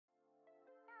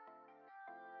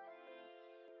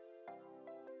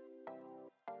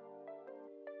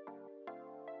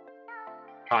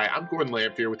Hi, I'm Gordon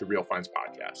Lamphere with the Real Finds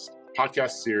Podcast, a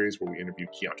podcast series where we interview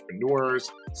key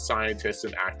entrepreneurs, scientists,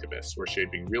 and activists who are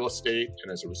shaping real estate and,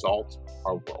 as a result,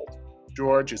 our world.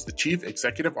 George is the Chief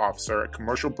Executive Officer at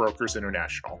Commercial Brokers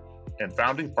International and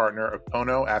founding partner of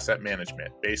Pino Asset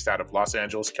Management, based out of Los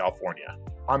Angeles, California.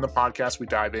 On the podcast, we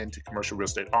dive into commercial real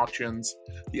estate auctions,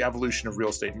 the evolution of real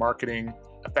estate marketing,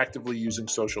 effectively using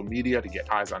social media to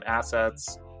get eyes on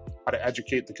assets, how to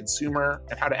educate the consumer,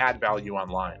 and how to add value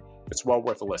online. It's well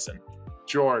worth a listen.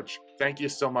 George, thank you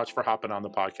so much for hopping on the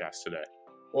podcast today.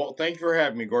 Well, thank you for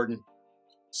having me, Gordon.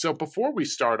 So before we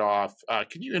start off,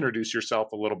 can you introduce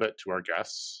yourself a little bit to our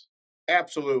guests?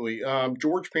 Absolutely.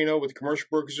 George Pino with Commercial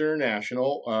Brokers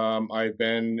International. I've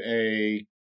been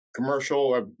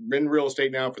I've been in real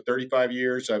estate now for 35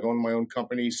 years. I've owned my own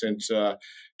company since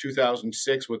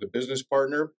 2006 with a business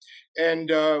partner.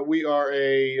 And we are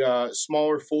a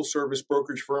smaller full-service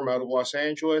brokerage firm out of Los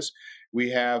Angeles.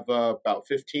 We have about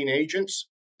 15 agents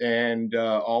and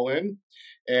all in.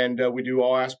 And we do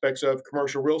all aspects of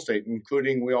commercial real estate,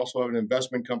 including we also have an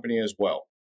investment company as well.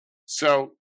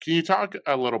 So can you talk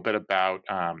a little bit about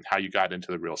how you got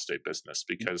into the real estate business?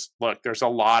 Because, look, there's a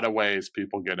lot of ways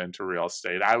people get into real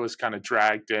estate. I was kind of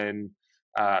dragged in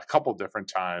a couple different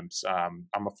times.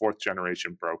 I'm a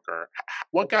fourth-generation broker.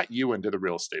 What got you into the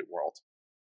real estate world?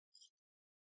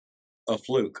 A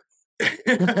fluke.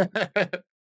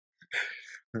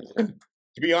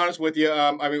 To be honest with you,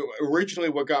 originally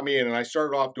what got me in, and I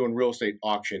started off doing real estate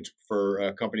auctions for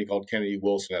a company called Kennedy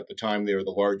Wilson. At the time, they were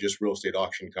the largest real estate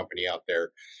auction company out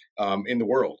there in the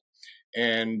world.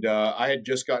 And I had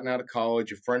just gotten out of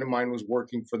college. A friend of mine was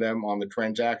working for them on the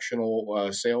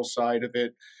transactional sales side of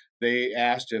it. They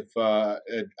asked if I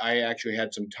actually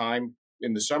had some time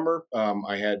in the summer.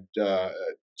 I had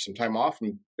some time off,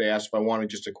 and they asked if I wanted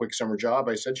just a quick summer job.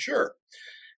 I said, sure.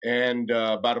 And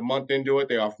about a month into it,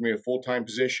 they offered me a full-time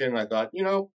position. I thought,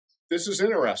 this is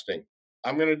interesting.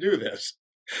 I'm going to do this.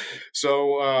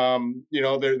 So,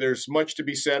 there's much to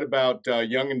be said about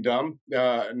young and dumb,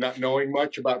 not knowing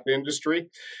much about the industry,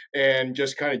 and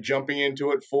just kind of jumping into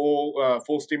it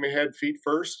full steam ahead, feet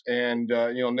first, and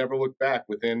never look back.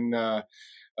 Within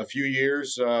a few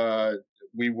years,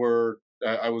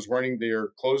 I was running their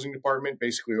closing department,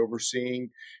 basically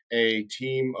overseeing a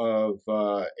team of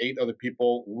 8 other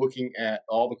people looking at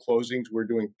all the closings. We're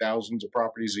doing thousands of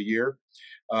properties a year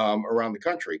around the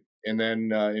country. And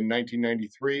then in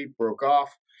 1993, broke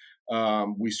off.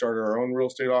 We started our own real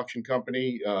estate auction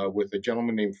company with a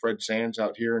gentleman named Fred Sands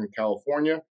out here in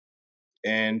California.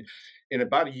 And in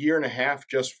about a year and a half,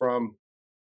 just from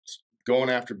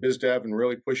going after biz dev and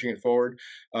really pushing it forward,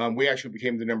 we actually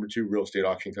became the number 2 real estate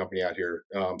auction company out here.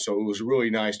 So it was really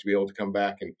nice to be able to come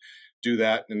back and do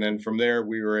that. And then from there,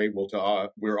 we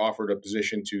were offered a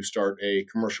position to start a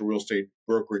commercial real estate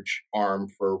brokerage arm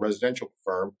for a residential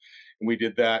firm. And we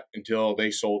did that until they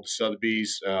sold to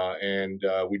Sotheby's, and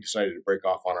we decided to break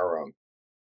off on our own.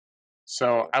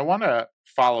 So I want to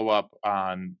follow up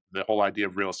on the whole idea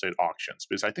of real estate auctions,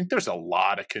 because I think there's a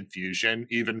lot of confusion,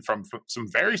 even from some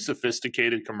very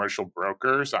sophisticated commercial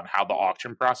brokers, on how the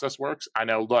auction process works. I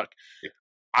know, look,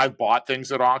 I've bought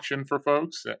things at auction for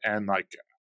folks, and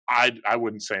I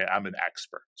wouldn't say I'm an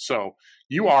expert. So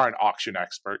you are an auction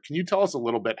expert. Can you tell us a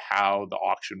little bit how the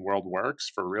auction world works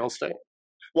for real estate?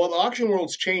 Well, the auction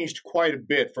world's changed quite a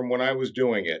bit from when I was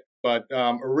doing it. But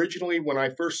originally, when I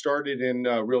first started in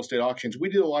real estate auctions, we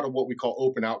did a lot of what we call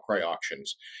open outcry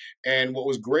auctions. And what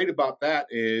was great about that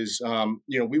is,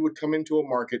 we would come into a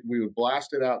market, we would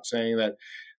blast it out saying that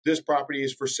this property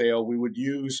is for sale. We would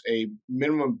use a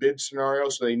minimum bid scenario,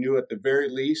 so they knew at the very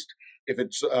least if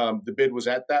it's the bid was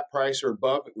at that price or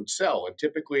above, it would sell. And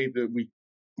typically, we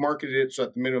marketed it so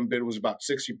that the minimum bid was about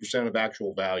 60% of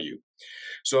actual value.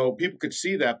 So people could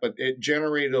see that, but it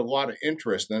generated a lot of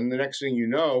interest. And the next thing you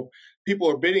know, people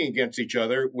are bidding against each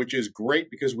other, which is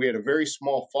great because we had a very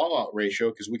small fallout ratio,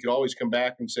 because we could always come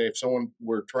back and say if someone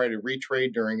were trying to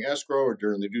retrade during escrow or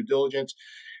during the due diligence,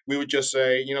 we would just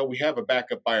say, we have a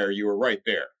backup buyer. You were right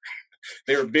there.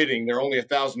 They were bidding. They're only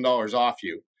 $1,000 off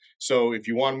you. So if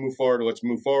you want to move forward, let's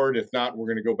move forward. If not, we're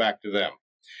going to go back to them.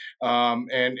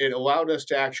 And it allowed us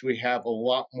to actually have a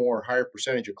lot more higher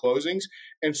percentage of closings.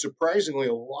 And surprisingly,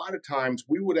 a lot of times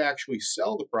we would actually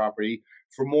sell the property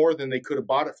for more than they could have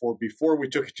bought it for before we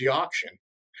took it to auction,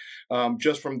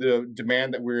 just from the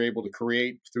demand that we were able to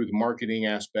create through the marketing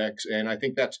aspects. And I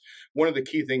think that's one of the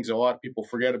key things a lot of people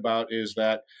forget about is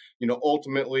that,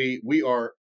 ultimately we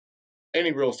are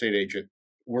any real estate agent.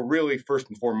 We're really first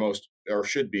and foremost, or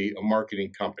should be, a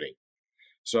marketing company.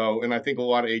 So, and I think a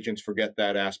lot of agents forget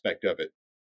that aspect of it.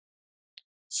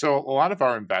 So a lot of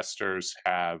our investors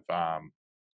have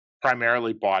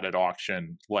primarily bought at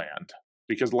auction land,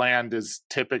 because land is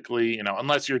typically,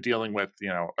 unless you're dealing with,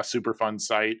 a Superfund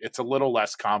site, it's a little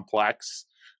less complex.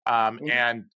 Mhm.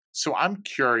 And so I'm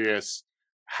curious,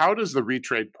 how does the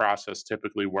retrade process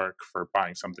typically work for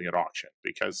buying something at auction?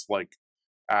 Because, like,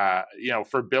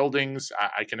 for buildings,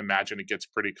 I can imagine it gets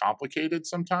pretty complicated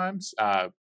sometimes.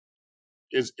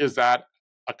 Is that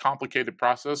a complicated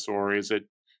process, or is it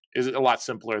a lot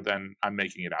simpler than I'm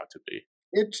making it out to be?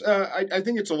 I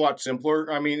think it's a lot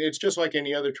simpler. I mean, it's just like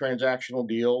any other transactional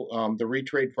deal. The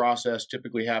retrade process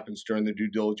typically happens during the due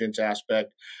diligence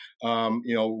aspect,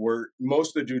 where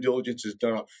most of the due diligence is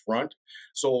done up front.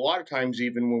 So a lot of times,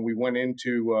 even when we went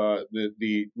into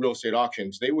the real estate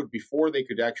auctions, they would, before they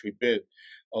could actually bid,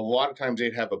 a lot of times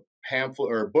they'd have a pamphlet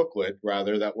or a booklet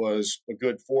rather that was a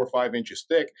good 4 or 5 inches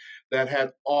thick that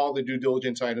had all the due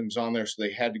diligence items on there. So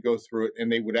they had to go through it,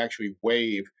 and they would actually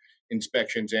waive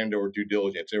inspections and or due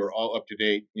diligence. They were all up to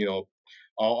date,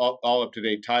 all up to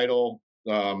date title,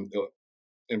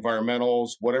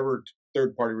 environmentals, whatever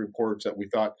third party reports that we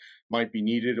thought might be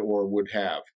needed or would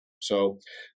have. So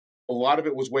a lot of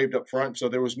it was waived up front. So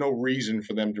there was no reason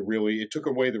for them to really, it took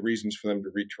away the reasons for them to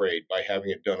retrade by having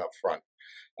it done up front.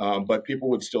 But people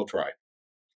would still try.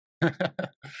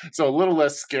 So a little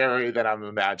less scary than I'm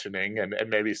imagining, and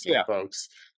maybe some Yeah. folks.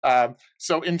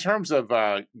 So in terms of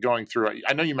going through it,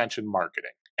 I know you mentioned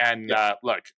marketing, and Yes.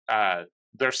 look,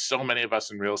 there's so many of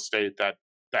us in real estate that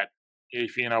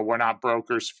if we're not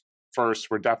brokers first,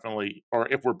 we're definitely, or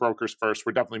if we're brokers first,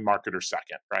 we're definitely marketers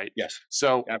second, right? Yes.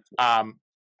 So, Absolutely.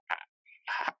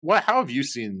 how have you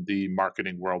seen the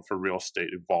marketing world for real estate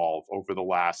evolve over the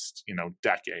last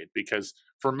decade? Because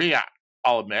for me,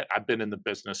 I'll admit I've been in the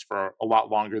business for a lot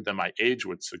longer than my age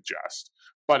would suggest,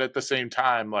 but at the same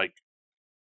time, like,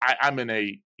 I'm in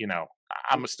a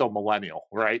I'm a still millennial,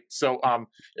 right? So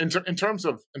in terms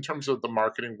of the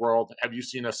marketing world, have you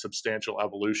seen a substantial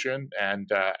evolution,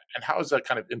 and how has that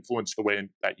kind of influenced the way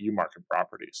that you market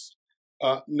properties?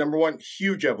 Number one,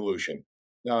 huge evolution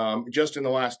just in the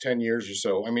last 10 years or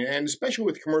so. I mean, and especially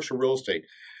with commercial real estate.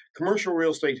 Commercial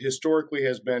real estate historically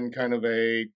has been kind of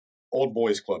a old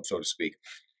boys club, so to speak.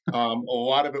 A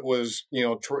lot of it was,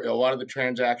 a lot of the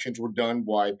transactions were done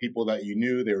by people that you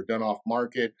knew. They were done off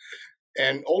market.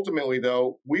 And ultimately,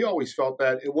 though, we always felt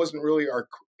that it wasn't really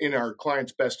in our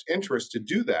client's best interest to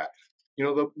do that.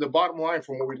 The bottom line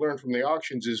from what we learned from the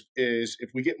auctions is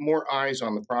if we get more eyes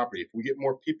on the property, if we get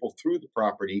more people through the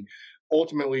property,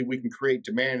 ultimately we can create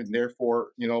demand, and therefore,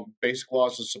 basic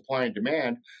laws of supply and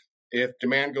demand. If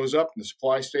demand goes up and the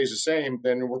supply stays the same,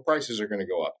 then where prices are going to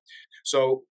go up.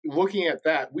 So looking at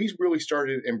that, we really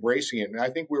started embracing it. And I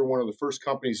think we were one of the first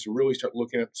companies to really start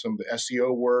looking at some of the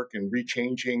SEO work and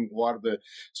rechanging a lot of the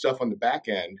stuff on the back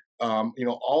end.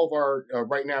 All of our,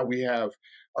 right now we have,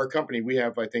 our company, we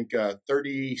have, I think,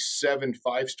 37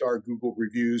 5-star Google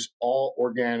reviews, all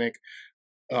organic.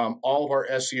 All of our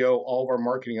SEO, all of our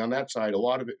marketing on that side, a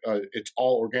lot of it, it's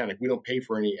all organic. We don't pay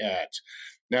for any ads.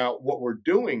 Now, what we're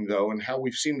doing though, and how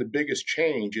we've seen the biggest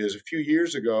change is a few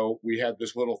years ago, we had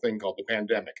this little thing called the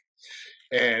pandemic,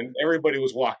 and everybody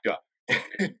was locked up.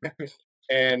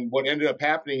 And what ended up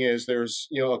happening is there's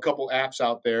a couple apps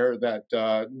out there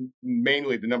that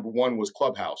mainly the number one was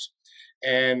Clubhouse.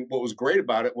 And what was great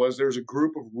about it was there's a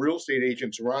group of real estate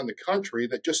agents around the country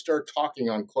that just started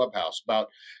talking on Clubhouse about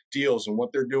deals and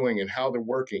what they're doing and how they're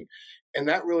working. And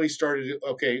that really started,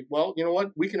 okay, well, you know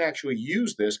what? We can actually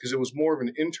use this because it was more of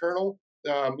an internal,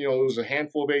 it was a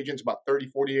handful of agents, about 30,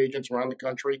 40 agents around the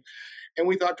country. And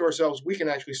we thought to ourselves, we can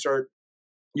actually start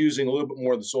using a little bit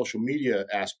more of the social media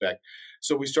aspect.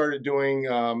 So we started doing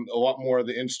a lot more of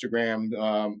the Instagram,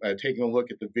 taking a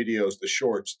look at the videos, the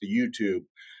shorts, the YouTube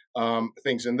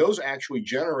things. And those actually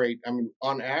generate, I mean,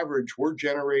 on average, we're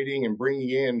generating and bringing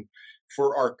in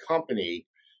for our company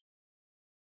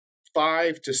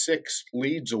 5 to 6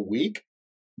 leads a week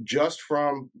just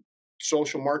from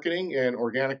social marketing and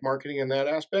organic marketing in that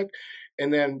aspect.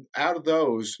 And then out of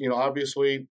those,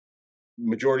 obviously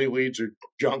majority of leads are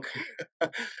junk.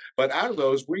 But out of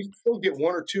those, we still get 1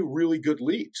 or 2 really good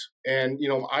leads. And,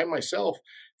 I myself,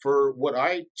 for what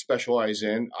I specialize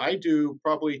in, I do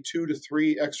probably 2 to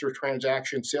 3 extra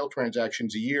transactions, sale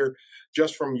transactions a year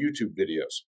just from YouTube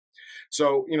videos.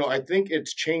 So, I think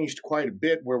it's changed quite a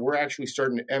bit where we're actually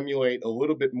starting to emulate a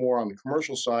little bit more on the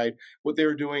commercial side what they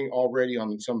were doing already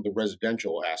on some of the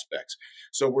residential aspects.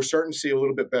 So we're starting to see a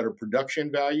little bit better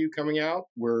production value coming out.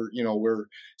 We're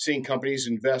seeing companies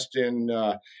invest in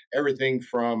everything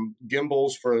from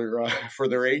gimbals for for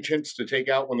their agents to take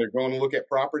out when they're going to look at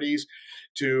properties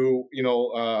to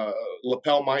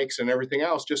lapel mics and everything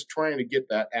else, just trying to get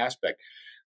that aspect.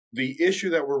 the issue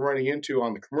that we're running into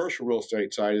on the commercial real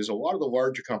estate side is a lot of the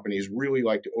larger companies really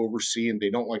like to oversee, and they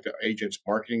don't like the agents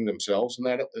marketing themselves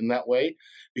in that way,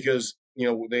 because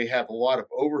they have a lot of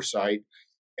oversight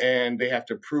and they have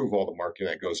to approve all the marketing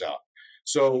that goes out.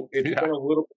 So it's Yeah. been a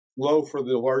little low for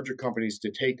the larger companies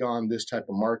to take on this type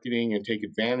of marketing and take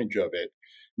advantage of it.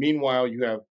 Meanwhile, you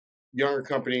have younger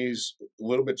companies, a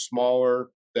little bit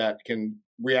smaller, that can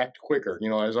react quicker.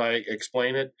 As I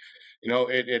explain it,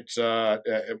 it's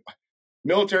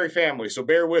military family, so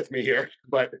bear with me here.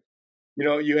 But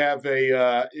you have you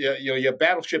have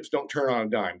battleships don't turn on a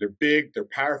dime. They're big, they're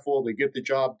powerful, they get the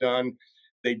job done.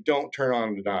 They don't turn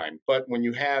on a dime. But when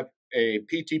you have a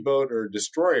PT boat or a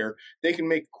destroyer, they can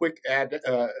make quick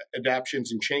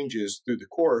adaptations and changes through the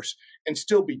course and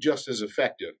still be just as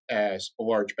effective as a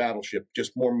large battleship,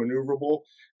 just more maneuverable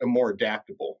and more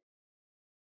adaptable.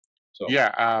 So,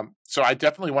 Yeah, so I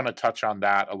definitely want to touch on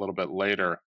that a little bit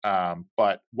later.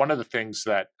 But one of the things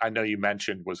that I know you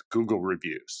mentioned was Google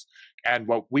reviews. And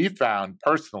what we found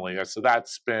personally, so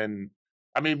that's been,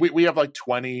 I mean, we have like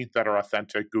 20 that are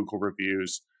authentic Google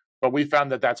reviews, but we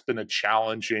found that that's been a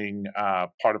challenging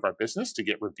part of our business to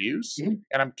get reviews. mhm.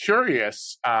 And I'm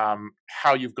curious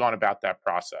how you've gone about that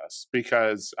process,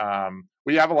 because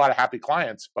we have a lot of happy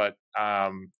clients, but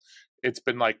it's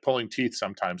been like pulling teeth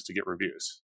sometimes to get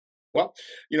reviews. Well,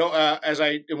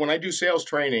 when I do sales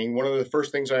training, one of the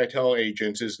first things I tell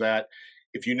agents is that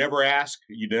if you never ask,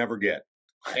 you never get.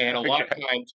 And a lot of Okay.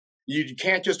 times, you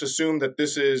can't just assume that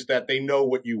this is that they know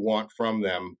what you want from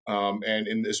them,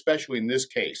 especially in this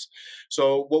case.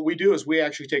 So what we do is we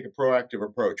actually take a proactive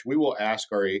approach. We will ask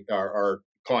our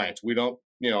clients. We don't,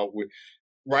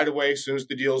 right away as soon as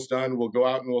the deal's done, we'll go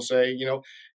out and we'll say,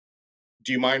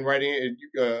 do you mind writing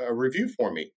a review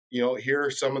for me? Here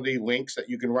are some of the links that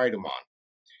you can write them on.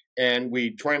 And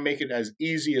we try and make it as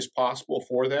easy as possible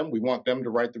for them. We want them to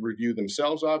write the review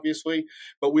themselves, obviously,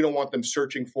 but we don't want them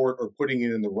searching for it or putting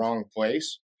it in the wrong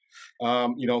place.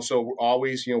 So we're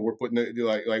always, we're putting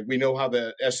like we know how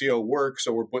the SEO works,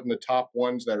 so we're putting the top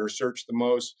ones that are searched the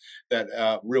most,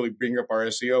 that really bring up our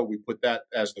SEO. We put that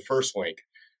as the first link,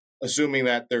 assuming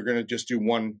that they're going to just do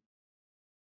one,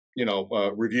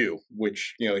 review,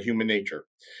 which human nature.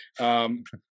 Um,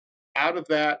 Out of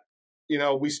that,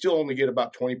 we still only get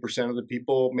about 20% of the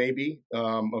people, maybe,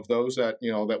 of those that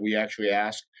that we actually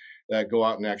ask, that go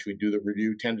out and actually do the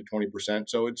review, 10 to 20%.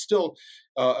 So it's still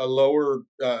a lower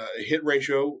hit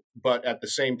ratio, but at the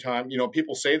same time,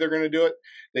 people say they're going to do it,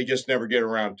 they just never get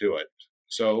around to it.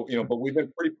 So, but we've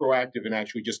been pretty proactive in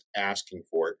actually just asking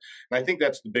for it. And I think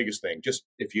that's the biggest thing. Just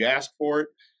if you ask for it,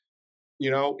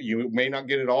 you may not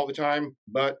get it all the time,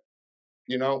 but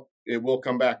it will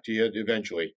come back to you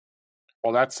eventually.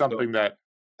 Well, that's So, something that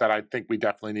I think we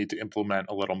definitely need to implement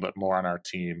a little bit more on our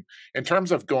team. In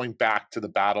terms of going back to the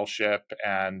battleship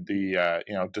and the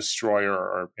destroyer,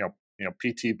 or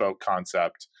PT boat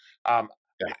concept, um,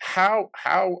 yeah. how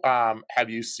have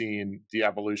you seen the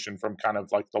evolution from kind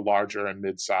of like the larger and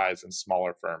mid-size and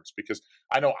smaller firms? Because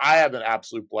I know I have an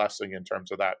absolute blessing in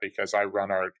terms of that, because I run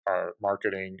our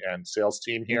marketing and sales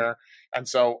team Mhm. here, and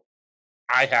so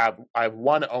I have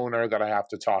one owner that I have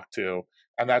to talk to,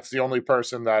 and that's the only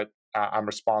person that I'm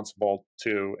responsible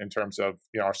to in terms of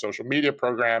our social media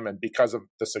program. And because of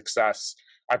the success,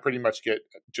 I pretty much get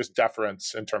just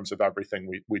deference in terms of everything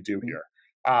we do Mhm. here.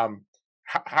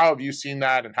 How have you seen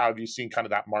that, and how have you seen kind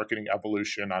of that marketing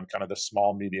evolution on kind of the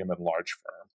small, medium, and large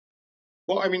firm?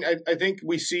 Well, I mean, I think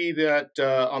we see that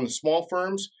on the small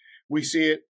firms, we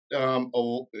see it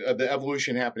the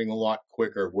evolution happening a lot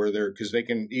quicker, where they're because they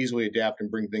can easily adapt and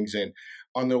bring things in.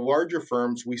 On the larger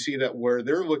firms, we see that where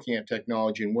they're looking at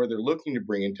technology and where they're looking to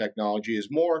bring in technology is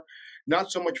more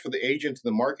not so much for the agent and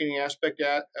the marketing aspect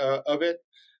of it.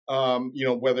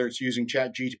 Whether it's using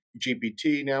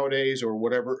GPT nowadays or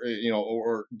whatever,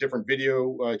 or different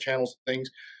video channels and things,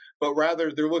 but rather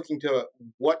they're looking to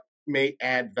what may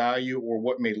add value or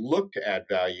what may look to add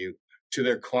value to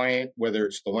their client, whether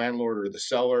it's the landlord or the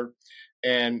seller.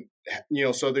 And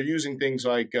so they're using things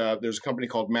like there's a company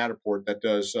called Matterport that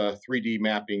does 3D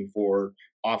mapping for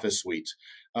office suites.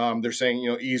 They're saying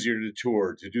easier to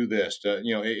tour, to do this.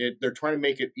 They're trying to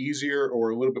make it easier or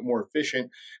a little bit more efficient,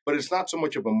 but it's not so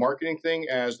much of a marketing thing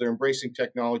as they're embracing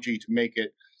technology to make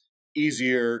it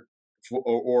easier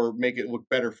or make it look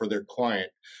better for their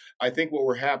client. I think what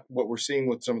we're seeing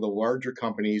with some of the larger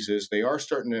companies is they are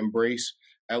starting to embrace,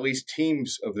 at least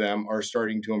teams of them are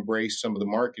starting to embrace some of the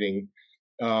marketing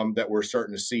that we're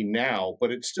starting to see now,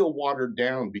 but it's still watered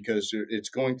down because it's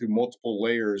going through multiple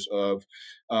layers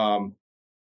um,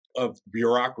 of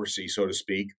bureaucracy, so to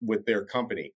speak, with their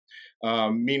company.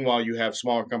 Meanwhile, you have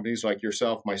smaller companies like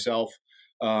yourself, myself.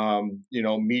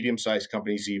 medium-sized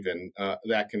companies even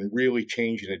that can really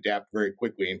change and adapt very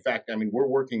quickly. In fact, I mean,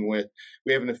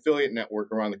 we have an affiliate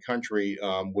network around the country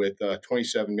with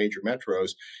 27 major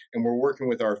metros, and we're working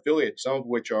with our affiliates, some of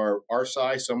which are our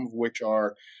size, some of which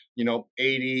are,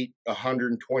 80,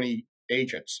 120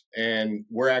 agents, and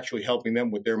we're actually helping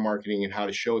them with their marketing and how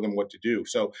to show them what to do.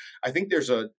 So I think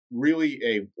there's really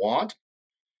a want.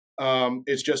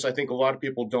 It's just I think a lot of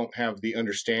people don't have the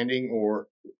understanding or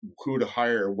who to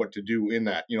hire or what to do in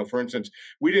that. For instance,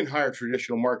 we didn't hire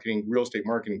traditional real estate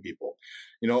marketing people.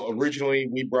 Originally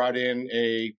we brought in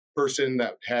a person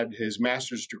that had his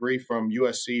master's degree from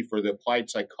USC for the applied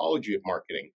psychology of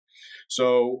marketing.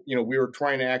 So, we were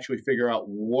trying to actually figure out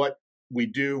what we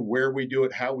do, where we do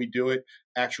it, how we do it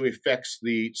actually affects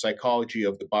the psychology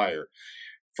of the buyer.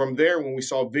 From there, when we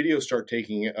saw video start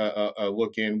taking a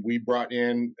look in, we brought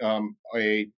in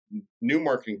a new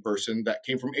marketing person that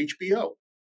came from HBO.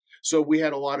 So we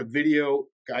had a lot of video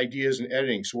ideas and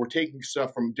editing. So we're taking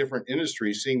stuff from different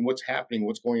industries, seeing what's happening,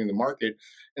 what's going in the market,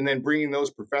 and then bringing those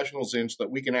professionals in so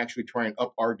that we can actually try and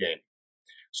up our game.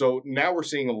 So now we're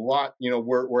seeing a lot.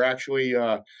 We're actually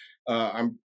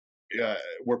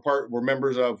we're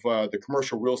members of the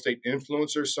Commercial Real Estate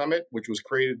Influencers Summit, which was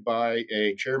created by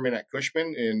a chairman at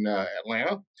Cushman in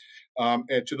Atlanta,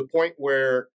 and to the point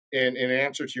where, in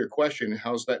answer to your question,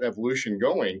 how's that evolution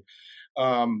going?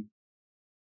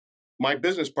 My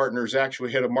business partner is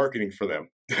actually head of marketing for them.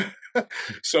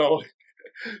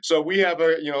 So we have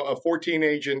a 14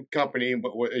 agent company,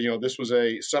 but this was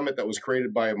a summit that was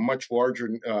created by a much larger,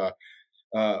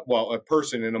 a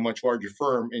person in a much larger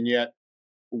firm, and yet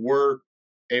we're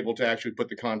able to actually put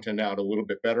the content out a little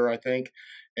bit better, I think,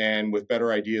 and with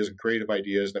better ideas and creative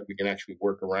ideas that we can actually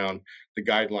work around the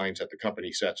guidelines that the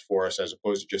company sets for us, as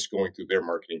opposed to just going through their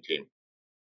marketing team.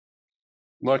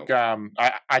 Look,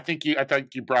 I think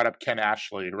you brought up Ken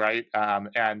Ashley, right?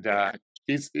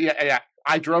 He's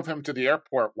I drove him to the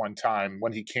airport one time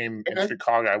when he came in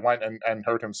Chicago. I went and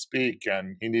heard him speak,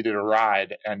 and he needed a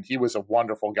ride, and he was a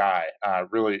wonderful guy,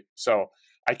 really. So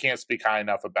I can't speak high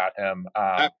enough about him.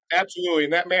 Absolutely,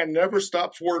 and that man never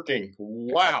stops working.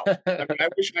 Wow, I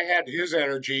wish I had his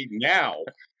energy now.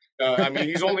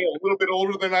 He's only a little bit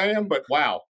older than I am, but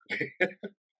wow.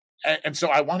 And so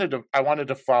I wanted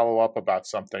to follow up about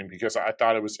something because I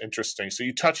thought it was interesting. So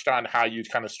you touched on how you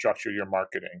kind of structure your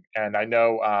marketing, and I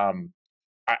know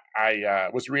I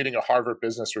was reading a Harvard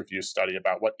Business Review study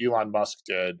about what Elon Musk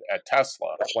did at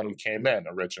Tesla when he came in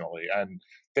originally, and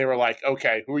they were like,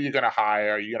 "Okay, who are you going to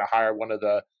hire? Are you going to hire one of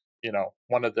the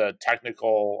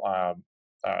technical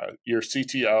your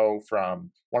CTO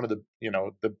from one of the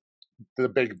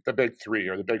big three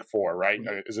or the big four, right?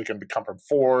 Mm-hmm. Is it going to come from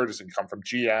Ford? Is it going to come from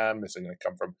GM? Is it going to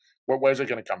come from where's it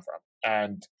going to come from?"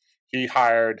 And he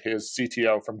hired his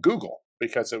CTO from Google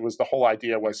because it was the whole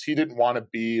idea was he didn't want to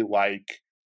be like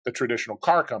the traditional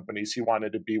car companies. He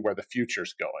wanted to be where the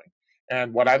future's going.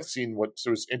 And what I've seen, what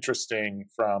was interesting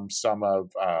from some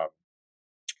of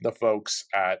the folks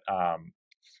at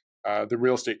the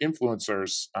real estate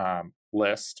influencers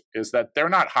list is that they're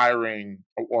not hiring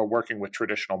or working with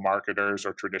traditional marketers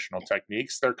or traditional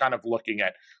techniques. They're kind of looking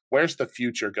at where's the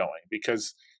future going,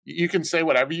 because you can say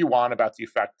whatever you want about the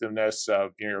effectiveness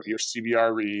of your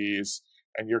CBREs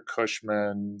and your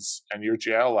Cushmans and your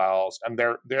JLLs, and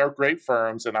they're great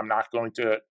firms, and I'm not going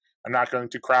to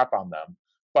crap on them.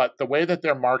 But the way that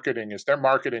they're marketing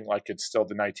like it's still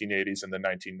the 1980s and the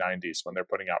 1990s when they're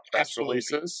putting out press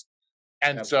releases.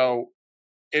 And so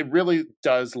it really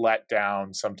does let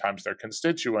down sometimes their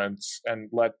constituents and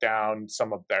let down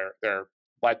some of their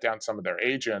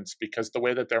agents, because the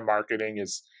way that they're marketing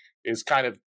is kind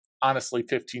of honestly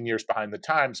 15 years behind the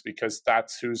times, because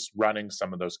that's who's running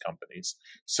some of those companies.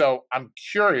 So I'm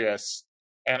curious,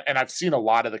 and I've seen a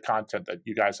lot of the content that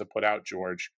you guys have put out,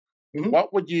 George. Mm-hmm.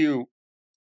 What would you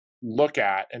look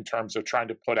at in terms of trying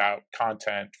to put out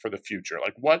content for the future?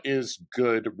 Like, what is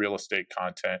good real estate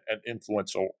content and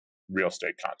influential real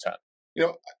estate content?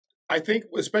 I think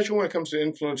especially when it comes to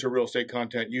influencer real estate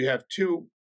content, you have two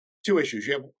issues.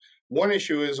 You have one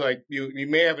issue is like you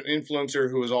may have an influencer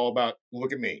who is all about,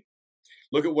 look at me,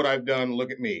 look at what I've done,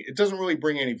 look at me. It doesn't really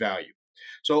bring any value.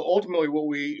 So ultimately what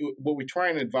we try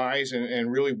and advise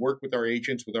and really work with our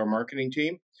agents, with our marketing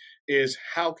team, is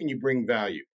how can you bring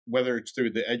value? Whether it's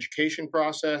through the education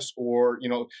process or,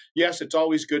 yes, it's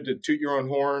always good to toot your own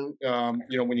horn,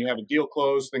 when you have a deal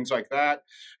closed, things like that.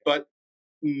 But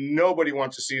nobody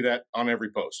wants to see that on every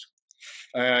post.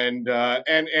 And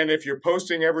if you're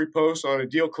posting every post on a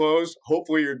deal close,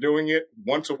 hopefully you're doing it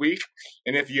once a week.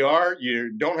 And if you are,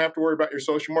 you don't have to worry about your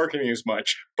social marketing as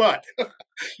much. But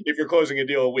if you're closing a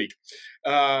deal a week.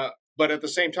 But at the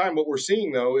same time, what we're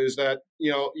seeing though is that,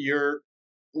 you're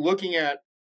looking at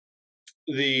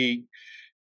the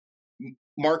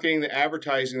marketing, the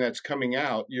advertising that's coming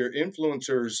out. Your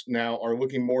influencers now are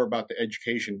looking more about the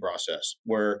education process,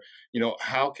 where,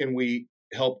 how can we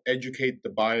help educate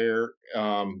the buyer,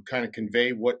 kind of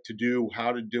convey what to do,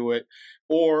 how to do it,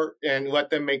 and let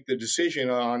them make the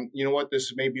decision on, what,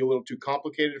 this may be a little too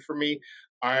complicated for me.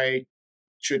 I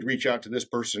should reach out to this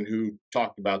person who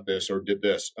talked about this or did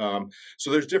this.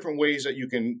 So there's different ways that you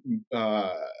can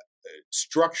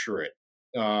structure it.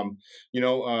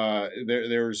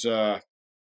 There's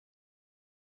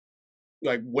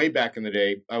like way back in the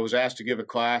day, I was asked to give a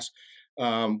class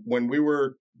when we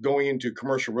were going into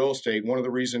commercial real estate. One of the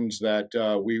reasons that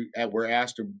we were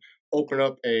asked to open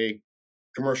up a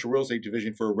commercial real estate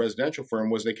division for a residential firm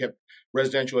was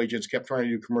residential agents kept trying to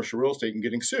do commercial real estate and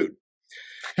getting sued.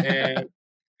 And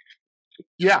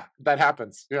yeah, that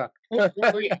happens. Yeah.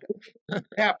 It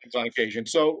happens on occasion.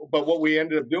 So, but what we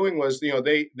ended up doing was,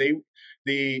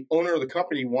 the owner of the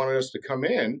company wanted us to come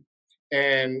in,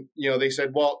 and they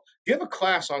said, well, give a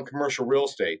class on commercial real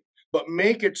estate, but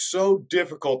make it so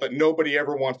difficult that nobody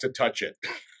ever wants to touch it.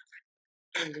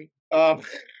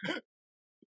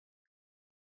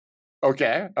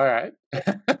 Okay, all right.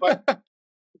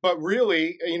 but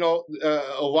really,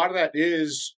 a lot of that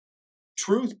is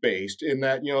truth based in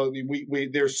that, we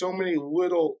there's so many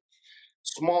little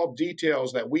small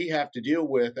details that we have to deal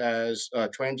with as a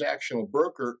transactional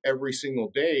broker every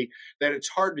single day, that it's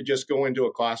hard to just go into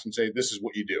a class and say, this is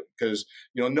what you do, because,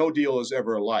 no deal is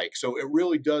ever alike. So it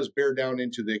really does bear down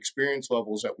into the experience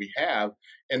levels that we have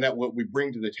and that what we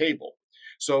bring to the table.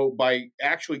 So by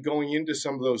actually going into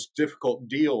some of those difficult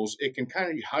deals, it can kind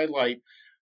of highlight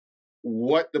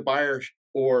what the buyer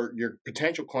or your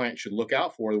potential client should look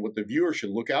out for, what the viewer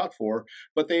should look out for.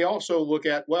 But they also look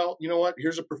at, well, you know what,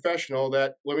 here's a professional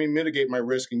that, let me mitigate my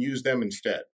risk and use them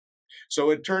instead. So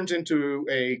it turns into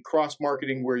a cross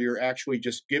marketing where you're actually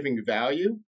just giving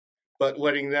value, but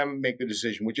letting them make the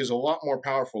decision, which is a lot more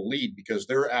powerful lead, because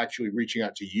they're actually reaching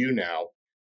out to you now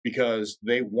because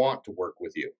they want to work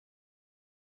with you.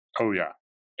 Oh yeah.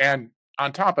 And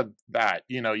on top of that,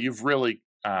 you've really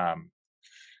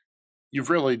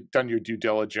done your due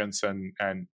diligence,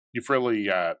 and you've really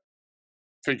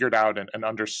figured out and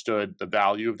understood the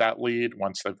value of that lead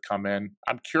once they've come in.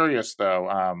 I'm curious though,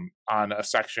 on a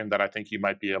section that I think you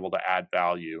might be able to add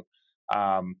value.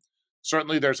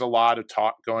 Certainly there's a lot of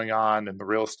talk going on in the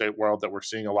real estate world that we're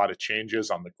seeing a lot of changes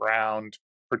on the ground,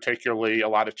 particularly a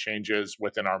lot of changes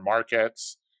within our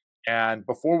markets. And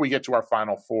before we get to our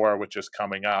final four, which is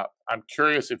coming up, I'm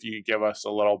curious if you could give us a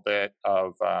little bit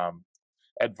of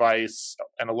advice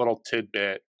and a little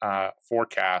tidbit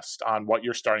forecast on what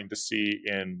you're starting to see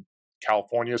in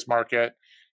California's market.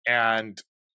 And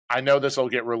I know this will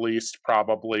get released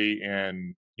probably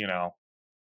in,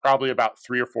 probably about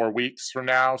 3 or 4 weeks from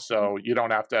now. So you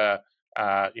don't have to,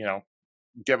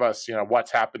 give us,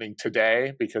 what's happening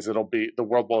today, because the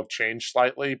world will have changed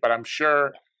slightly. But I'm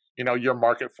sure, your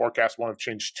market forecast won't have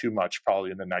changed too much probably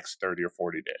in the next 30 or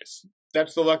 40 days.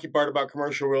 That's the lucky part about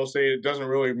commercial real estate. It doesn't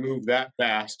really move that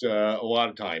fast a lot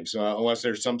of times, unless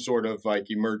there's some sort of like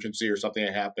emergency or something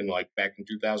that happened like back in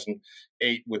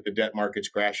 2008 with the debt markets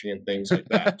crashing and things like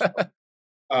that.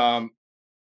 So,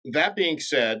 that being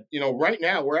said, right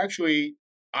now we're actually,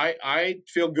 I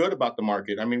feel good about the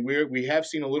market. I mean, we have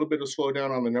seen a little bit of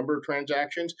slowdown on the number of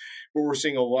transactions, but we're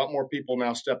seeing a lot more people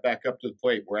now step back up to the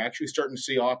plate. We're actually starting to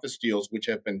see office deals, which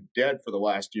have been dead for the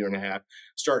last year and a half,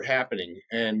 start happening.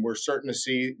 And we're starting to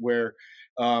see where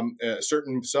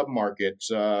certain submarkets,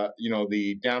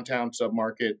 the downtown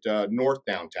submarket, north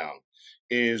downtown,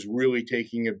 is really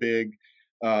taking a big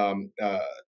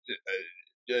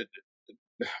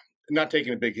not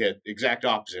taking a big hit, exact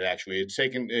opposite. Actually,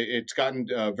 it's gotten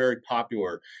very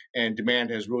popular, and demand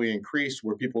has really increased,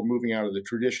 where people are moving out of the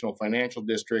traditional financial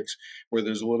districts where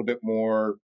there's a little bit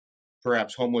more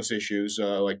perhaps homeless issues,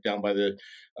 like down by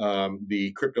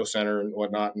the crypto center and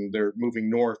whatnot, and they're moving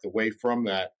north away from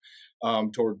that,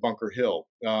 toward Bunker Hill.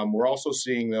 We're also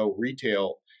seeing though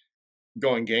retail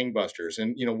going gangbusters,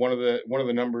 and one of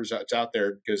the numbers that's out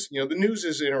there, because the news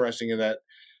is interesting in that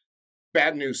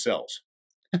bad news sells.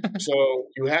 So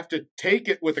you have to take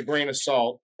it with a grain of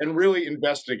salt and really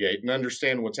investigate and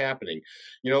understand what's happening.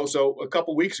 So a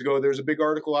couple weeks ago, there's a big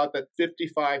article out that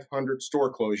 5,500 store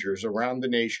closures around the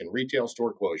nation, retail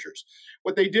store closures.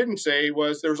 What they didn't say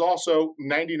was there's also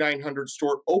 9,900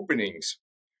 store openings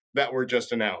that were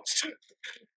just announced.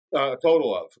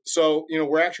 Total of. So,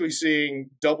 we're actually seeing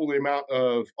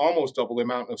almost double the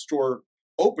amount of store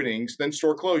openings than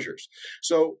store closures.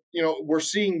 So, we're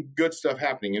seeing good stuff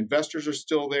happening. Investors are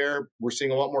still there. We're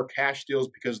seeing a lot more cash deals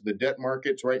because of the debt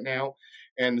markets right now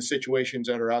and the situations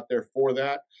that are out there for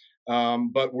that.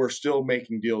 But we're still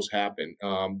making deals happen,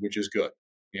 which is good,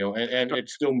 and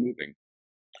it's still moving.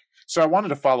 So I wanted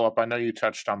to follow up. I know you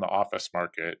touched on the office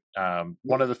market.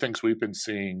 One of the things we've been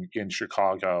seeing in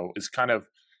Chicago is kind of,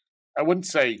 I wouldn't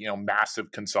say,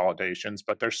 massive consolidations,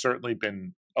 but there's certainly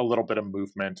been a little bit of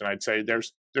movement, and I'd say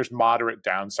there's moderate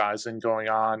downsizing going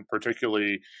on,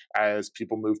 particularly as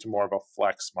people move to more of a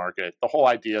flex market. The whole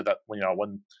idea that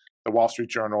when the Wall Street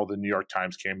Journal, the New York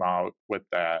Times came out with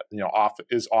that,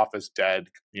 office dead,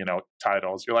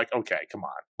 titles, you're like, okay, come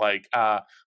on,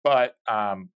 but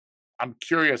I'm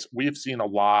curious. We've seen a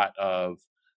lot of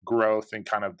growth in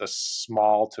kind of the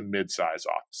small to mid-size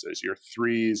offices, your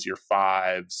threes, your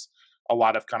fives, a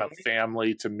lot of kind of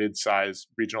family to mid-size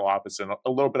regional office, and a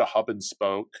little bit of hub and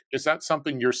spoke. Is that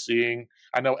something you're seeing?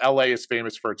 I know LA is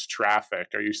famous for its traffic.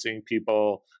 Are you seeing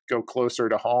people go closer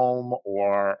to home,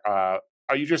 or are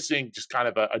you just seeing just kind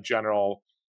of a general,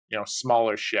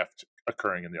 smaller shift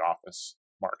occurring in the office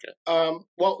market?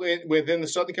 Well, within the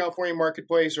Southern California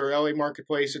marketplace or LA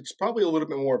marketplace, it's probably a little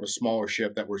bit more of a smaller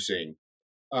shift that we're seeing.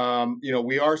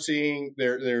 We are seeing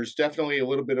there's definitely a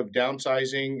little bit of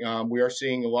downsizing. We are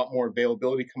seeing a lot more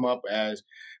availability come up as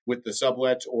with the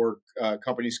sublets or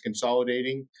companies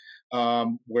consolidating,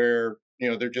 where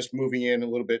they're just moving in a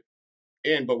little bit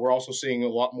in, but we're also seeing a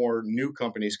lot more new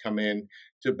companies come in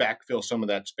to backfill some of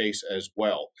that space as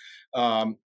well.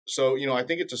 So, I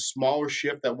think it's a smaller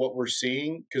shift than what we're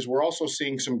seeing because we're also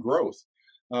seeing some growth.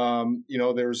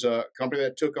 There's a company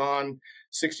that took on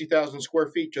 60,000 square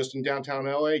feet just in downtown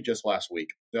LA just last week,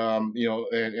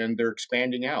 and they're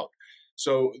expanding out.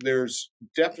 So there's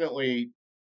definitely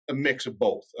a mix of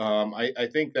both. I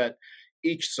think that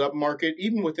each submarket,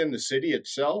 even within the city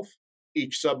itself,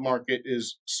 each submarket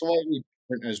is slightly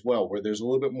different as well, where there's a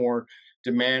little bit more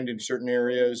demand in certain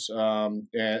areas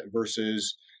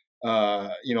versus,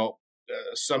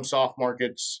 some soft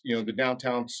markets.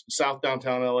 The South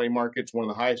downtown LA market's one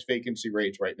of the highest vacancy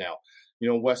rates right now.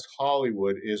 West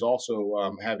Hollywood is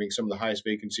also having some of the highest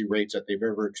vacancy rates that they've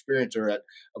ever experienced. They're at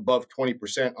above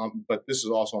 20%, but this is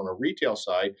also on a retail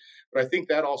side. But I think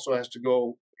that also has to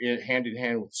go hand in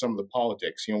hand with some of the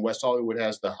politics. West Hollywood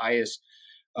has the highest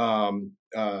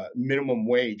minimum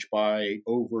wage by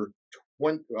over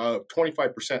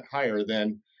 25% higher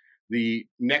than the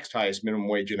next highest minimum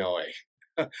wage in LA.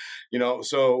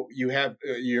 So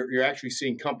you're actually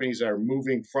seeing companies that are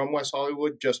moving from West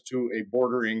Hollywood just to a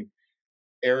bordering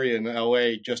area in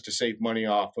LA just to save money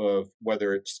off of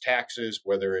whether it's taxes,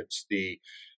 whether it's the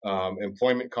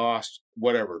employment costs,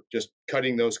 whatever, just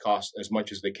cutting those costs as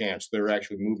much as they can. So they're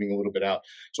actually moving a little bit out.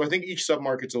 So I think each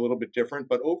submarket's a little bit different,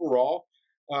 but overall,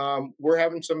 we're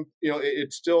having some,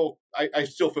 it's still, I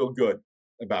still feel good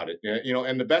about it.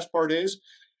 And the best part is,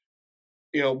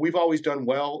 we've always done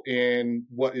well in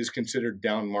what is considered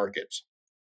down markets.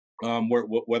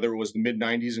 Whether it was the mid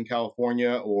 90s in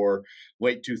California or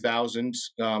late 2000s,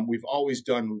 we've always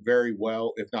done very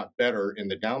well, if not better, in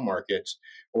the down markets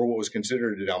or what was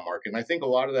considered a down market. And I think a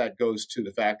lot of that goes to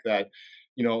the fact that,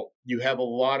 you have a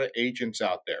lot of agents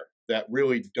out there that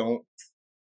really don't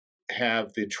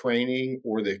have the training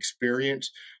or the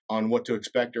experience on what to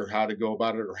expect or how to go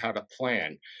about it or how to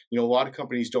plan. A lot of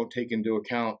companies don't take into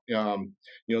account,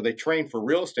 they train for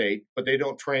real estate, but they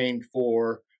don't train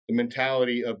for the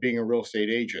mentality of being a real estate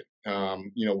agent,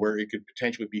 where it could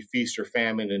potentially be feast or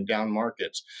famine in down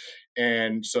markets.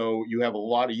 And so you have a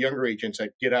lot of younger agents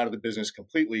that get out of the business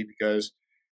completely because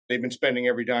they've been spending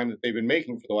every dime that they've been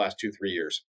making for the last 2-3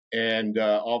 years. And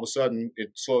all of a sudden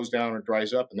it slows down or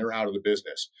dries up and they're out of the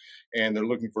business and they're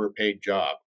looking for a paid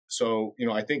job. So,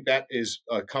 I think that is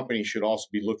a company should also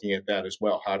be looking at that as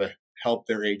well, how to help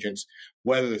their agents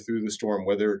weather through the storm,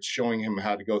 whether it's showing them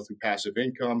how to go through passive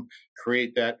income,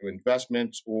 create that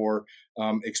investments, or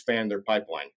expand their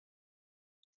pipeline.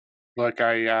 Look,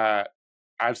 I've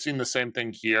seen the same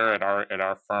thing here at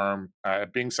our firm.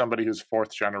 Being somebody who's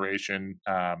fourth generation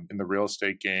in the real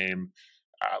estate game,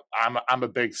 I'm a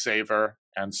big saver,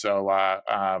 and so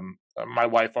my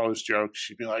wife always jokes.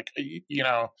 She'd be like, you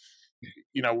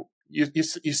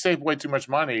save way too much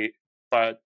money,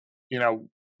 but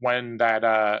when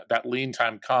that lean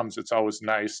time comes, it's always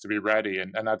nice to be ready,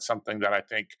 and that's something that I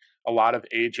think a lot of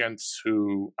agents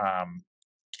who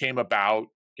came about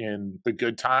in the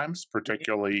good times,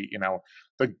 particularly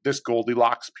this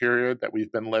Goldilocks period that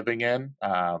we've been living in.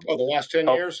 The last 10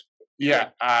 years. Yeah.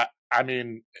 I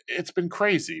mean, it's been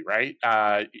crazy, right?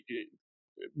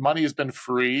 money has been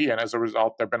free, and as a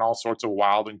result, there have been all sorts of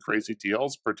wild and crazy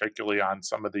deals, particularly on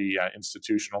some of the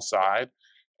institutional side.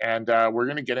 And we're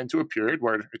going to get into a period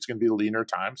where it's going to be leaner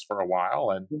times for a while.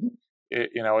 And Mhm.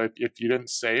 if you didn't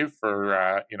save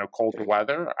for colder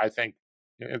weather, I think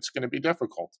it's going to be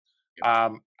difficult.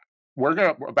 Um, we're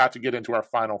about to get into our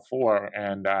final four,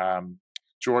 and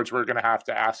George, we're going to have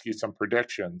to ask you some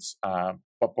predictions.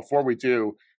 But before we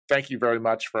do, thank you very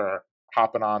much for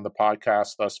hopping on the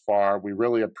podcast thus far. We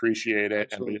really appreciate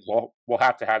it, and Absolutely. we'll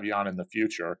have to have you on in the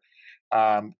future.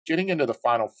 Getting into the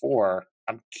final four,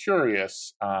 I'm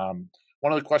curious.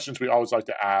 One of the questions we always like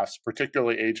to ask,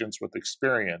 particularly agents with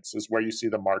experience, is where you see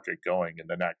the market going in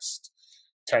the next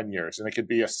 10 years. And it could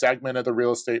be a segment of the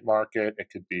real estate market, it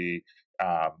could be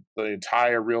the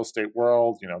entire real estate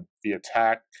world, via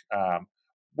tech.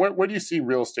 Where do you see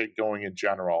real estate going in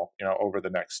general, over the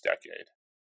next decade?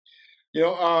 You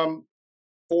know,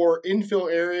 for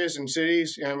infill areas and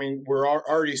cities, I mean, we're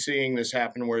already seeing this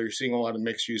happen where you're seeing a lot of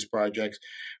mixed use projects.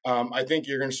 I think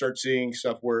you're going to start seeing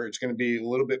stuff where it's going to be a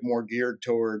little bit more geared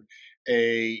toward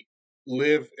a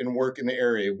live and work in the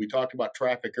area. We talked about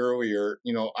traffic earlier.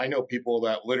 I know people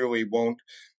that literally won't,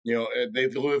 they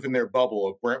live in their bubble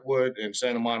of Brentwood and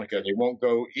Santa Monica. They won't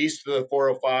go east of the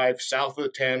 405, south of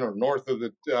the 10, or north of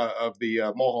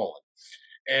the Mulholland.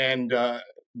 And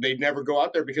they'd never go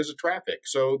out there because of traffic.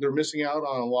 So they're missing out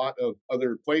on a lot of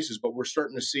other places, but we're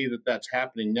starting to see that that's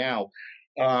happening now.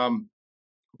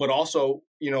 But also,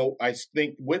 I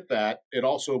think with that, it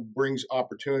also brings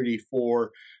opportunity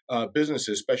for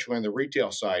businesses, especially on the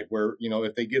retail side, where,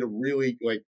 if they get a really,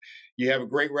 like, you have a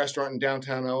great restaurant in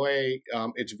downtown LA,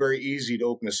 it's very easy to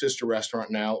open a sister restaurant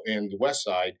now in the West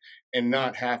Side and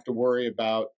not have to worry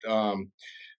about uh,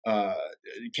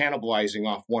 cannibalizing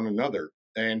off one another.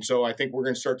 And so I think we're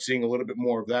going to start seeing a little bit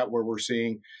more of that, where we're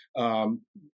seeing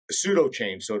pseudo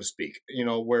chains, so to speak,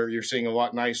 where you're seeing a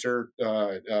lot nicer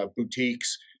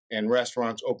boutiques and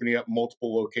restaurants opening up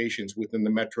multiple locations within the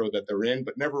metro that they're in,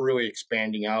 but never really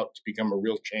expanding out to become a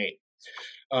real chain.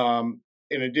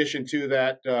 In addition to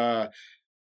that,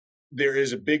 there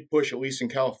is a big push, at least in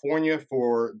California,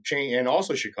 for chain, and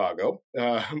also Chicago,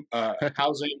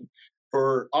 housing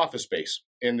for office space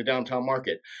in the downtown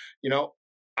market. You know,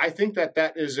 I think that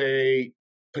that is a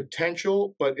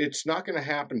potential, but it's not going to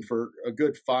happen for a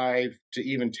good 5 to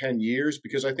even 10 years,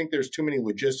 because I think there's too many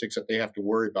logistics that they have to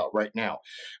worry about right now.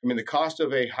 I mean, the cost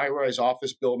of a high rise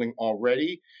office building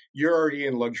already, you're already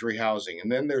in luxury housing.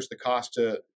 And then there's the cost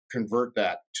to convert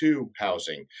that to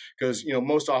housing, because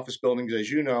most office buildings, as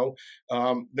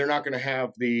they're not going to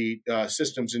have the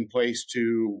systems in place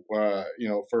to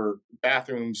for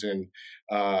bathrooms and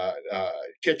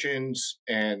kitchens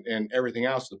and everything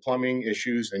else, the plumbing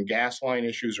issues and gas line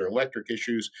issues or electric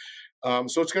issues.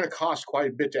 So it's going to cost quite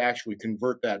a bit to actually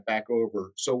convert that back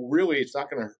over. So really, it's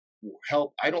not going to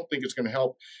help. I don't think it's going to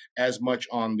help as much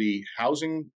on the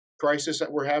housing crisis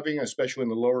that we're having, especially in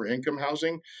the lower income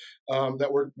housing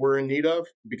that we're in need of,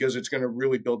 because it's going to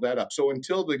really build that up. So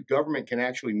until the government can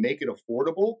actually make it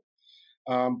affordable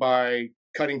by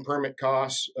cutting permit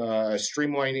costs,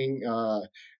 streamlining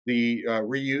the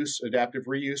adaptive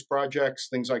reuse projects,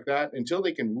 things like that, until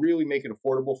they can really make it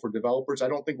affordable for developers, I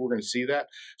don't think we're going to see that.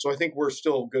 So I think we're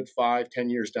still a good 5, 10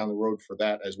 years down the road for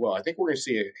that as well. I think we're going to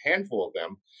see a handful of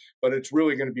them, but it's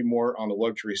really going to be more on the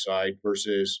luxury side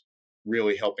versus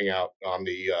really helping out on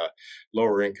the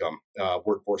lower income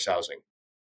workforce housing.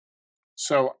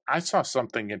 So I saw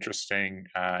something interesting,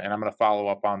 and I'm going to follow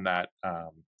up on that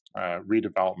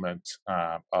redevelopment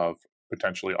of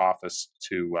potentially office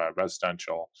to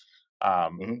residential.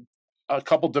 Um, Hmm. a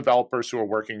couple developers who are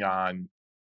working on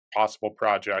possible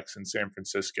projects in San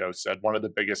Francisco said one of the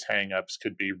biggest hangups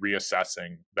could be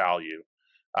reassessing value.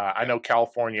 I Yeah. know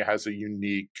California has a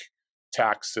unique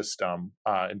tax system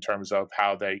in terms of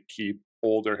how they keep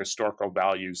older historical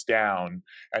values down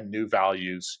and new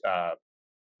values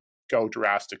go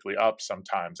drastically up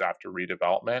sometimes after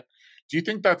redevelopment. Do you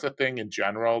think that's a thing in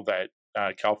general that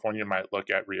California might look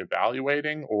at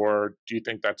reevaluating, or do you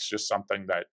think that's just something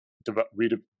that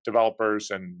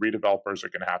developers and redevelopers are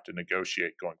going to have to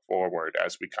negotiate going forward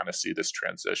as we kind of see this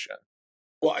transition?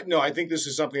 Well, no, I think this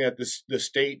is something that the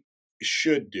state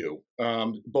should do,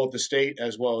 both the state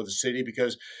as well as the city,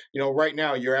 because right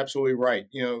now you're absolutely right.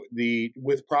 The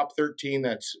with Prop 13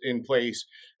 that's in place,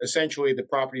 essentially the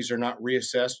properties are not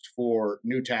reassessed for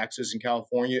new taxes in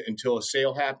California until a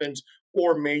sale happens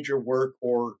or major work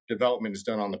or development is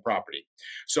done on the property.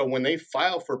 So when they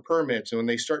file for permits and when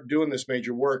they start doing this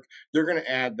major work, they're going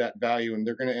to add that value, and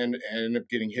they're going to end up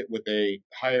getting hit with a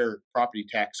higher property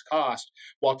tax cost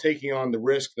while taking on the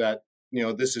risk that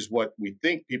this is what we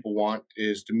think people want,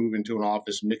 is to move into an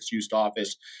office, mixed use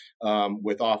office,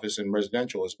 with office and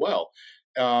residential as well.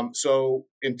 So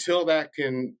until that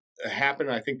can happen,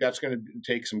 I think that's going to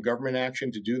take some government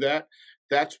action to do that.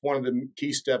 That's one of the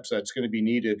key steps that's going to be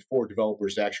needed for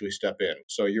developers to actually step in.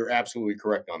 So you're absolutely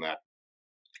correct on that.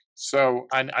 So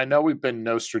I know we've been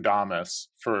Nostradamus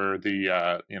for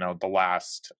the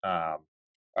last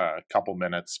couple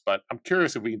minutes, but I'm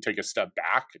curious if we can take a step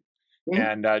back.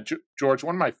 Mhm. And George,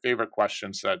 one of my favorite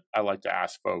questions that I like to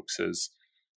ask folks is,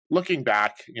 looking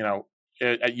back,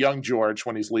 at young George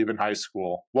when he's leaving high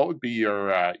school, what would be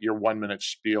your 1 minute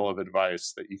spiel of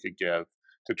advice that you could give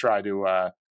to try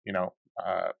to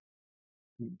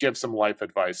give some life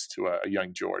advice to a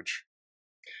young George?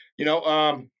 You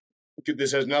know,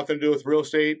 this has nothing to do with real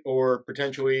estate or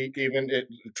potentially even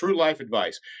true life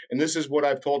advice. And this is what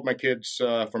I've told my kids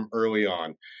from early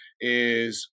on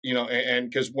is, and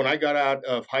because when I got out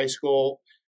of high school,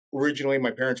 originally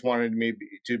my parents wanted me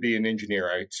to be an engineer.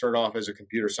 I started off as a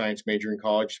computer science major in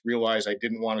college, realized I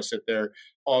didn't want to sit there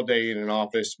all day in an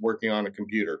office working on a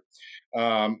computer,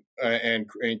 and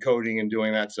coding and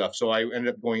doing that stuff. So I ended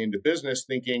up going into business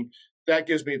thinking that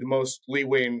gives me the most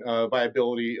leeway and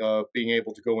viability of being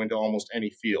able to go into almost any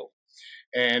field.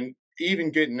 And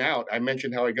even getting out, I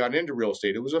mentioned how I got into real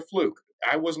estate. It was a fluke.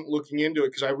 I wasn't looking into it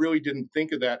because I really didn't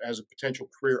think of that as a potential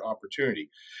career opportunity.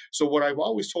 So, what I've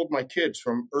always told my kids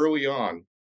from early on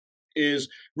is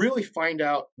really find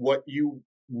out what you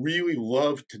really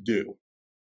love to do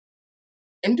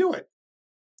and do it.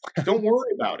 Don't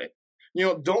worry about it.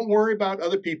 Don't worry about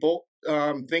other people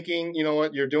thinking,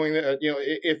 what you're doing.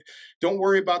 If don't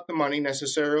worry about the money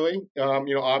necessarily.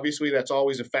 Obviously that's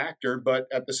always a factor, but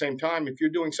at the same time, if you're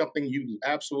doing something you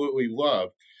absolutely love,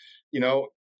 you know,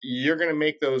 you're going to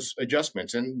make those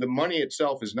adjustments. And the money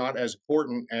itself is not as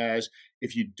important as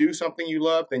if you do something you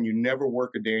love, then you never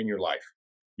work a day in your life.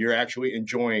 You're actually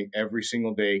enjoying every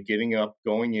single day, getting up,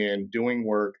 going in, doing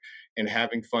work, and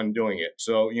having fun doing it.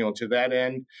 So, to that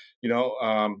end,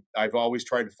 I've always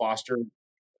tried to foster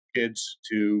kids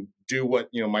to do what,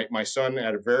 my son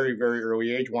at a very, very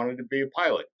early age wanted to be a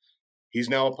pilot. He's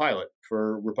now a pilot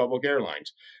for Republic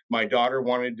Airlines. My daughter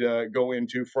wanted to go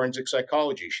into forensic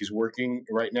psychology. She's working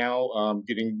right now,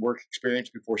 getting work experience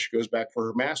before she goes back for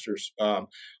her master's.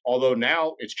 Although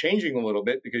now it's changing a little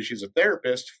bit because she's a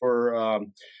therapist for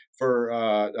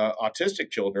autistic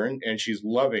children, and she's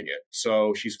loving it.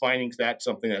 So she's finding that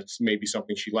something that's maybe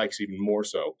something she likes even more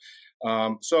so.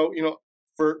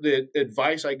 For the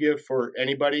advice I give for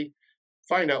anybody,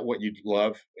 find out what you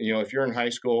love. If you're in high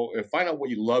school, find out what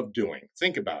you love doing.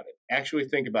 Think about it. Actually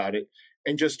think about it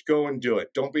and just go and do it.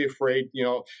 Don't be afraid.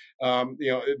 The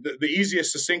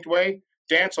easiest succinct way,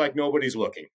 dance like nobody's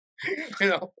looking. you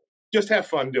know, just have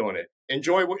fun doing it.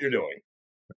 Enjoy what you're doing.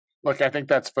 Look, I think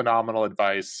that's phenomenal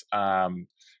advice. And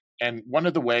one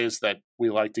of the ways that we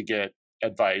like to get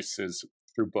advice is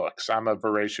through books. I'm a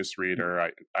voracious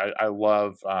reader. I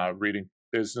love reading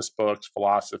business books,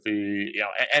 philosophy,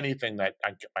 anything that I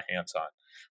can get my hands on.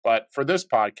 But for this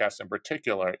podcast in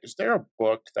particular, is there a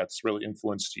book that's really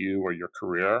influenced you or your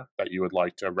career that you would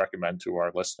like to recommend to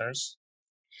our listeners?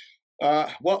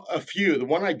 Well, a few. The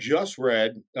one I just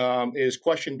read is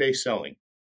Question Based Selling.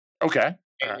 Okay.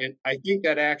 All right. And I think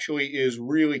that actually is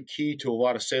really key to a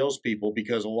lot of salespeople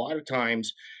because a lot of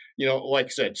times, like I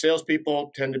said,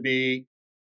 salespeople tend to be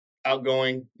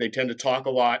outgoing. They tend to talk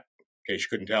a lot, in case you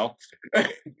couldn't tell.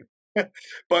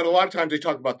 But a lot of times they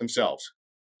talk about themselves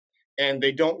and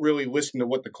they don't really listen to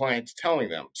what the client's telling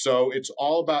them. So it's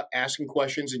all about asking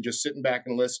questions and just sitting back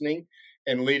and listening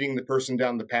and leading the person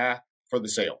down the path for the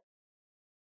sale.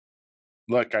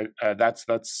 Look,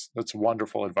 that's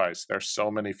wonderful advice. There's so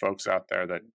many folks out there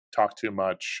that talk too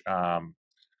much, and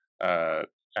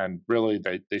really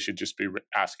they should just be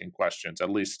asking questions, at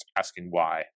least asking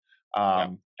why. Yeah.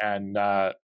 And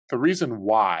the reason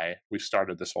why we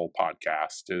started this whole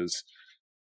podcast is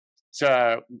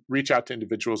to reach out to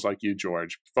individuals like you,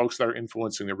 George, folks that are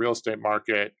influencing the real estate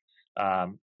market,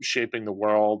 shaping the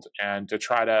world, and to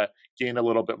try to gain a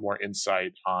little bit more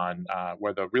insight on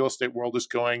where the real estate world is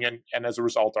going, and as a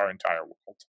result, our entire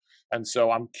world. And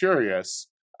so I'm curious,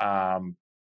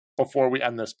 before we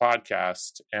end this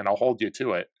podcast, and I'll hold you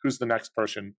to it, who's the next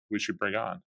person we should bring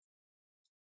on?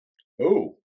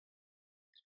 Oh,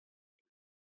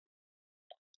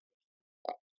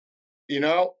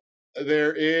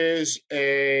 there is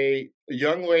a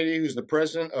young lady who's the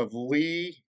president of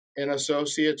Lee and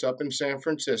Associates up in San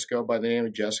Francisco by the name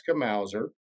of Jessica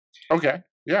Mauser. Okay.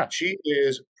 Yeah. She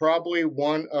is probably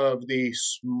one of the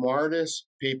smartest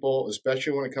people,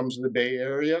 especially when it comes to the Bay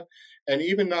Area, and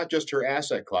even not just her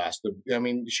asset class.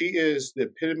 She is the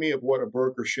epitome of what a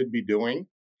broker should be doing.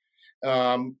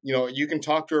 You can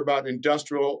talk to her about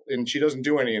industrial, and she doesn't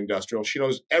do any industrial. She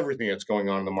knows everything that's going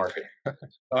on in the market.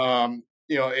 But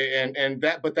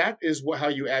that is how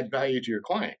you add value to your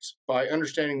clients, by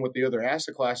understanding what the other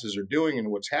asset classes are doing and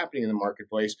what's happening in the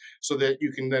marketplace, so that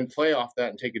you can then play off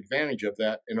that and take advantage of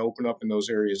that and open up in those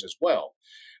areas as well.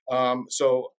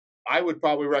 So I would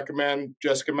probably recommend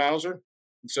Jessica Mauser.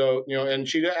 So, and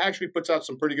she actually puts out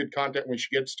some pretty good content when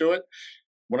she gets to it.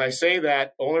 When I say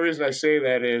that, the only reason I say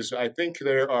that is I think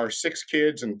there are 6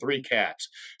 kids and 3 cats.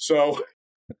 So,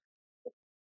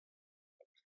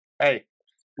 Hey,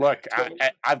 look,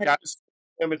 I've got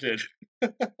limited.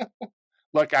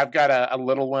 I've got a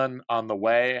little one on the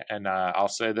way, and I'll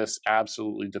say this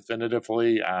absolutely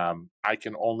definitively. I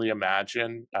can only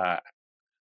imagine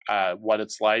what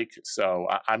it's like. So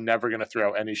I'm never going to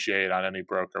throw any shade on any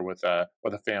broker with a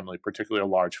family, particularly a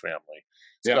large family.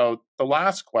 Yeah. So the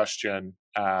last question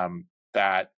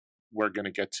that we're going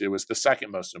to get to is the second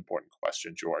most important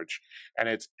question, George, and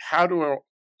it's how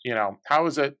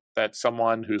is it that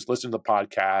someone who's listened to the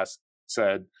podcast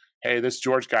said, "Hey, this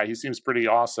George guy, he seems pretty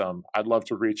awesome. I'd love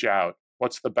to reach out."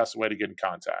 What's the best way to get in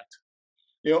contact?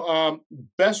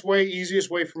 Best way, easiest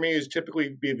way for me is typically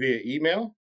be via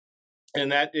email.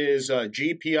 And that is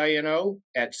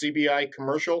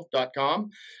gpino@cbicommercial.com.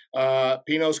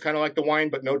 Pino's kind of like the wine,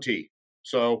 but no T.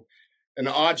 So an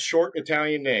odd, short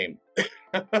Italian name.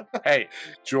 Hey,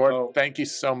 George, thank you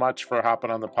so much for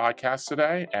hopping on the podcast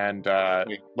today. And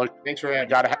look, thanks for having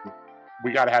me.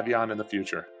 We got to have you on in the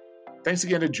future. Thanks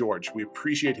again to George. We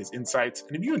appreciate his insights.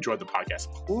 And if you enjoyed the podcast,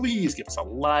 please give us a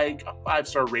like, a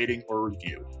 5-star rating, or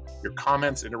review. Your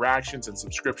comments, interactions, and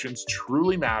subscriptions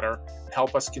truly matter and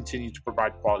help us continue to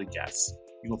provide quality guests.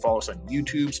 You can follow us on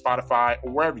YouTube, Spotify,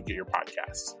 or wherever you get your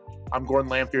podcasts. I'm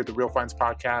Gordon Lamphere at the Real Finds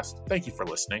Podcast. Thank you for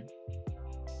listening.